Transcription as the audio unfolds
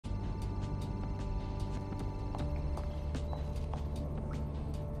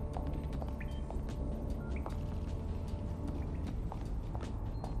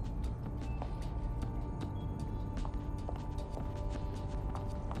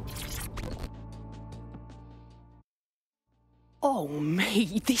Oh,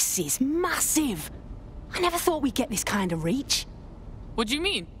 mate, this is massive. I never thought we'd get this kind of reach. What do you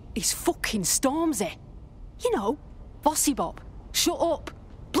mean? It's fucking Stormzy. You know, Bossy Bob. Shut up.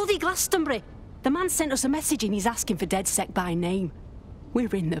 Bloody Glastonbury. The man sent us a message and he's asking for DedSec by name.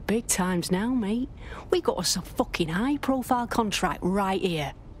 We're in the big times now, mate. We got us a fucking high-profile contract right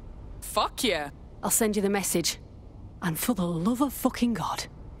here. Fuck yeah. I'll send you the message. And for the love of fucking God,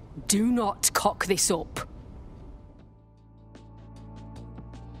 do not cock this up.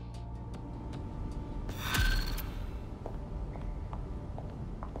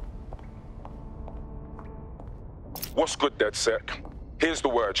 What's good, DedSec? Here's the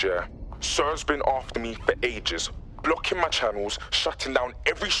word, yeah. Sir's been after me for ages, blocking my channels, shutting down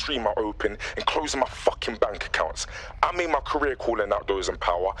every stream I open, and closing my fucking bank accounts. I made my career calling out those in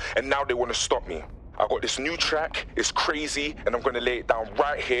power, and now they want to stop me. I got this new track, it's crazy, and I'm gonna lay it down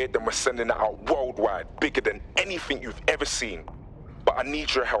right here, then we're sending it out worldwide, bigger than anything you've ever seen. But I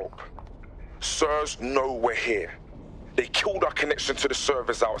need your help. Sirs know we're here. They killed our connection to the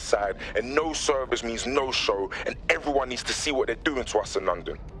servers outside, and no servers means no show, and everyone needs to see what they're doing to us in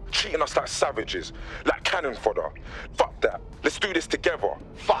London. Treating us like savages, like cannon fodder. Fuck that. Let's do this together.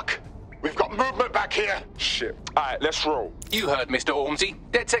 Fuck. We've got movement back here. Shit. Alright, let's roll. You heard Mr. Ormsey.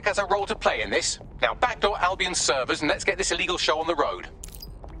 DedSec has a role to play in this. Now backdoor Albion's servers and let's get this illegal show on the road.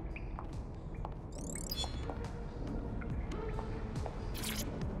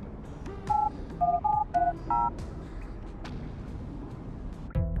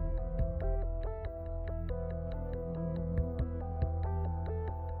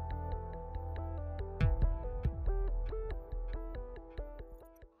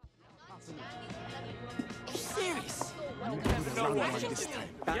 Serious? This time.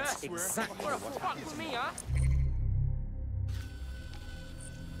 That's exactly what happened to me, huh?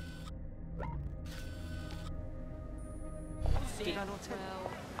 Did I not tell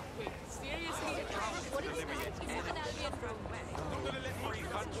you? Wait, seriously? What is this? Is this an Albion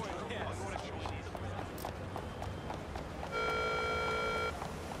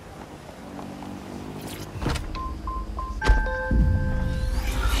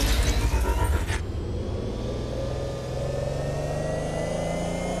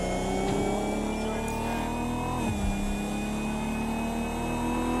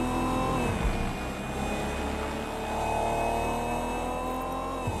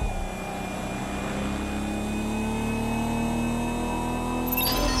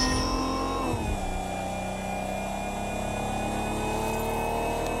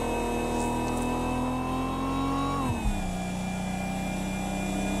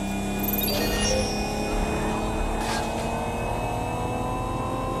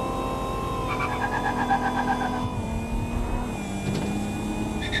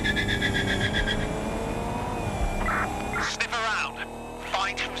Sniff around.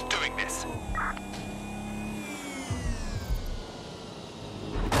 Find who's doing this.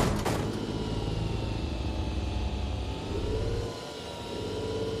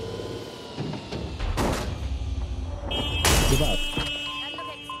 That look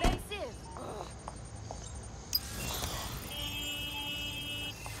expensive.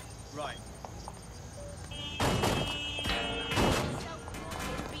 Right.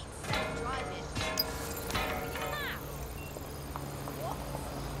 Self-driving.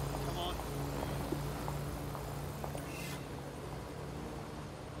 Come on.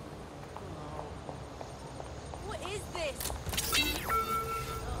 What is this?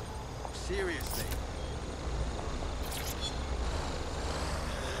 Seriously.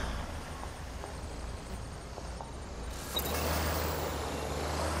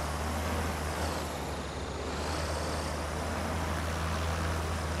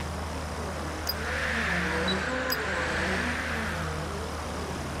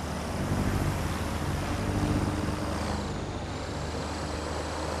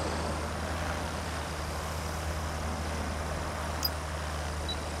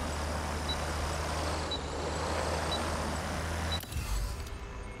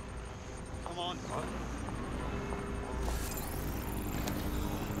 Come on.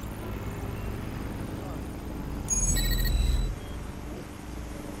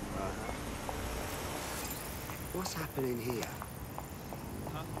 What's happening here?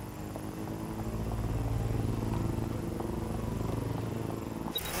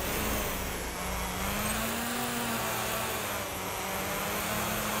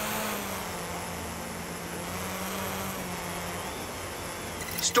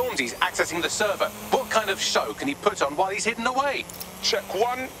 Stormzy's accessing the server. What kind of show can he put on while he's hidden away? Check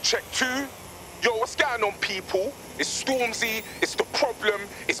one, check two. Yo, what's going on, people? It's Stormzy, it's The Problem,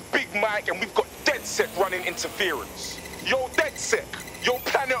 it's Big Mike, and we've got DedSec running interference. Yo, DedSec, yo,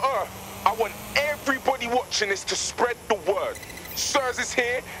 planet Earth, I want everybody watching this to spread the word. Sirs is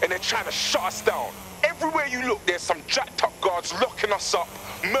here and they're trying to shut us down. Everywhere you look, there's some jacked up guards locking us up,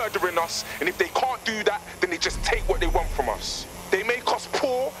 murdering us, and if they can't do that, then they just take what they want from us. They make us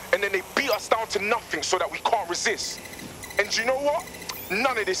poor and then they beat us down to nothing so that we can't resist. And you know what?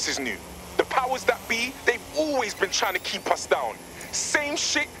 None of this is new. The powers that be, they've always been trying to keep us down. Same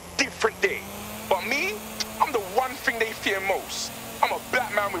shit, different day. But me, I'm the one thing they fear most. I'm a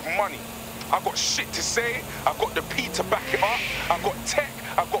black man with money. I've got shit to say, I've got the P to back it up, I've got tech,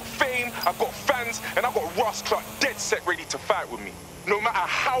 I've got fame, I've got fans, and I've got Ross Clark DedSec ready to fight with me. No matter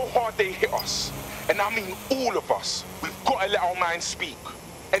how hard they hit us, and I mean all of us, we've got to let our minds speak.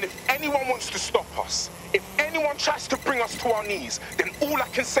 And if anyone wants to stop us, if anyone tries to bring us to our knees, then all I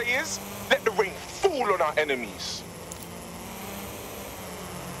can say is, let the rain fall on our enemies.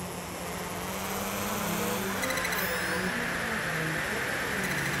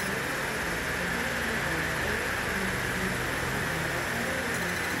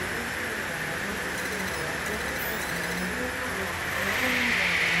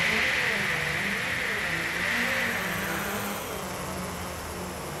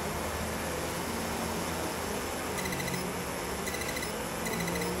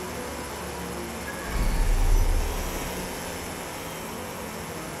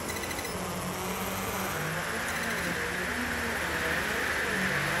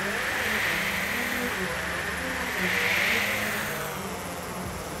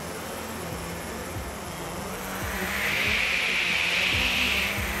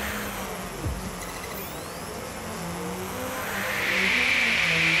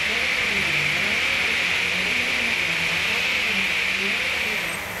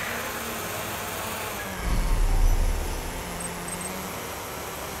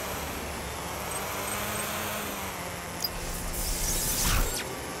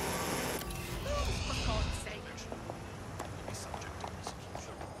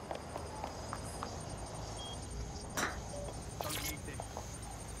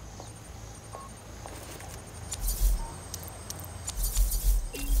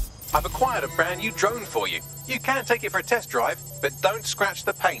 I've acquired a brand new drone for you. You can take it for a test drive, but don't scratch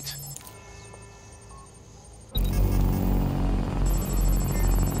the paint.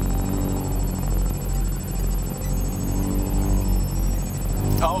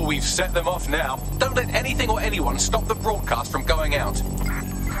 Oh, we've set them off now. Don't let anything or anyone stop the broadcast from going out.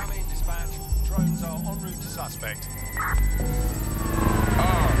 Come in, dispatch. Drones are en route to suspect.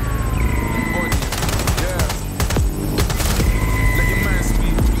 Let your man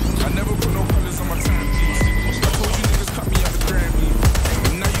speak. I never put no colors on my timepiece. I told you niggas cut me out the Grammy.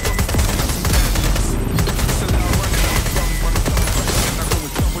 And now you got me fucking up some bandits. It's a loud running out of drums. When I'm coming back, I go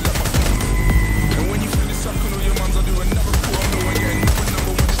and double up my guns. And when you finish sucking all your mums, I'll do another quarter mil and get another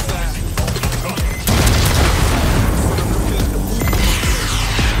number when it's like. So I'm looking like the ball.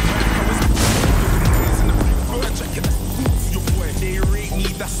 I was in the big road. I check it, that's the roof, your boy. They rate me,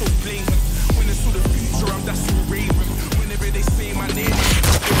 that's so blatant. When it's to the future, I'm that's so raving. Whenever they say my name, make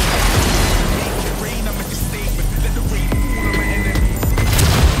it rain, I make a statement. Let the rain fall on my enemies.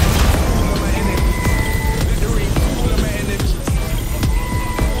 Fall on my enemies. Let the rain fall on my enemies.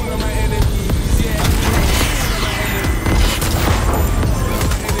 Fall on my enemies. Yeah, let the rain fall on my enemies. Fall on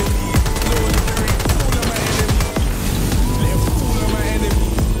my enemies. Lord, let the rain fall on my enemies. Let it fall on my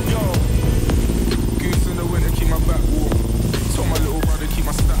enemies. Yo, goose in the winter, keep my back warm. Told my little brother keep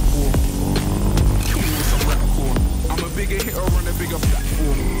my stack warm. I'm a bigger hitter on a bigger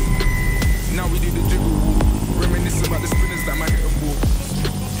platform. Now we do the jiggle walk. Reminisce about the spinners that my hitter bought.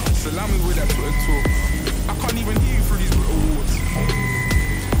 Salami with that Twitter talk. I can't even hear you through these little awards.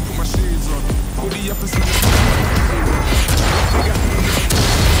 Put my shades on. Hoodie up and see the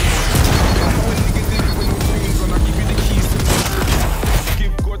when nigga did it with no chains on, I give you the keys to the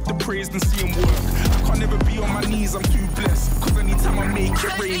give God the praise and see him work. I can't never be on my knees, I'm too blessed. Cause anytime I make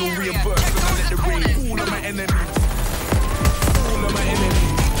it rain or reimburse, and I let the rain fall on my enemies. Fall on my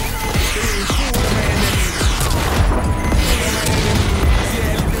enemies. The rain fall on my enemies. Fall on my enemies.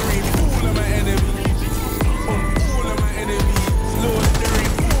 Yeah, let the rain fall on my enemies. All of my enemies. Lord, let the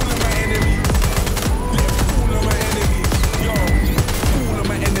rain fall on my enemies. Let it fall on my enemies. Yo, fall on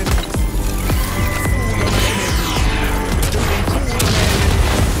my enemies. Fall on my enemies. Let the rain fall on my enemies.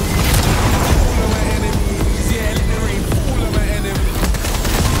 Fall on my enemies. Yeah, let the rain fall on my enemies.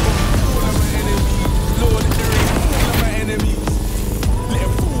 Fall on my enemies. Lord, let the rain fall on my enemies. Let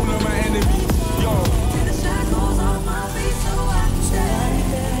it fall on my enemies. Yo. The shackles on my feet so I can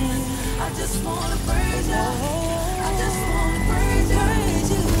stand. I just wanna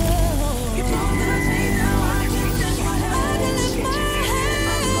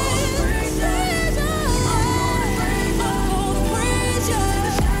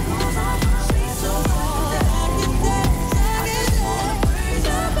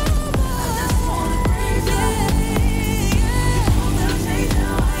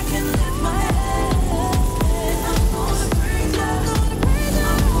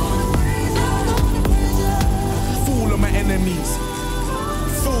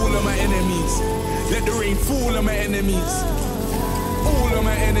enemies. Let the rain fall on my enemies. All of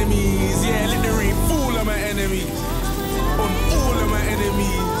my enemies, yeah, let the rain fall on my enemies. On all of my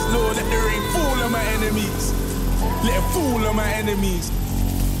enemies. Lord, let the rain fall on my enemies. Let it fall on my enemies.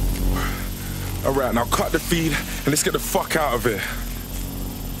 Alright, now cut the feed and let's get the fuck out of here.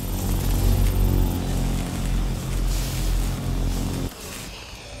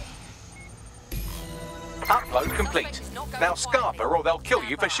 Upload complete. Now Scarper or they'll kill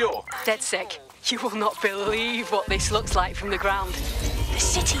you for sure. DedSec, you will not believe what this looks like from the ground. The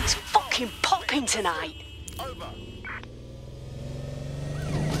city is fucking popping tonight. Over.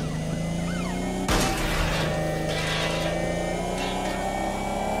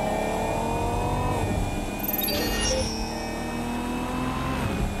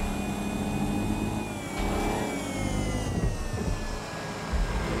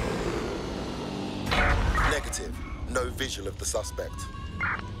 Negative. No visual of the suspect.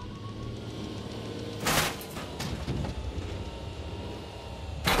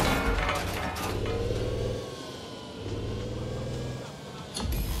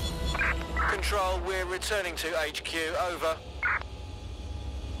 Control, we're returning to HQ. Over.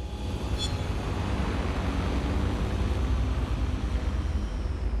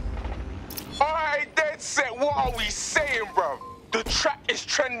 Alright, DedSec, what are we saying, bruv? The track is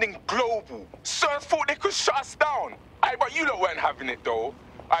trending global. Sirs thought they could shut us down. Aye, but you lot weren't having it, though.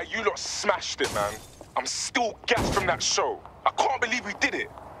 Aye, you lot smashed it, man. I'm still gassed from that show. I can't believe we did it.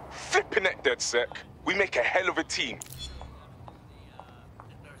 Flipping it, DedSec. We make a hell of a team.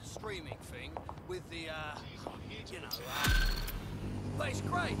 The streaming thing with the, but it's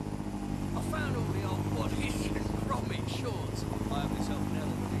great. I found all the old bodies and from it shorts. I have myself an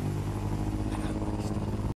element.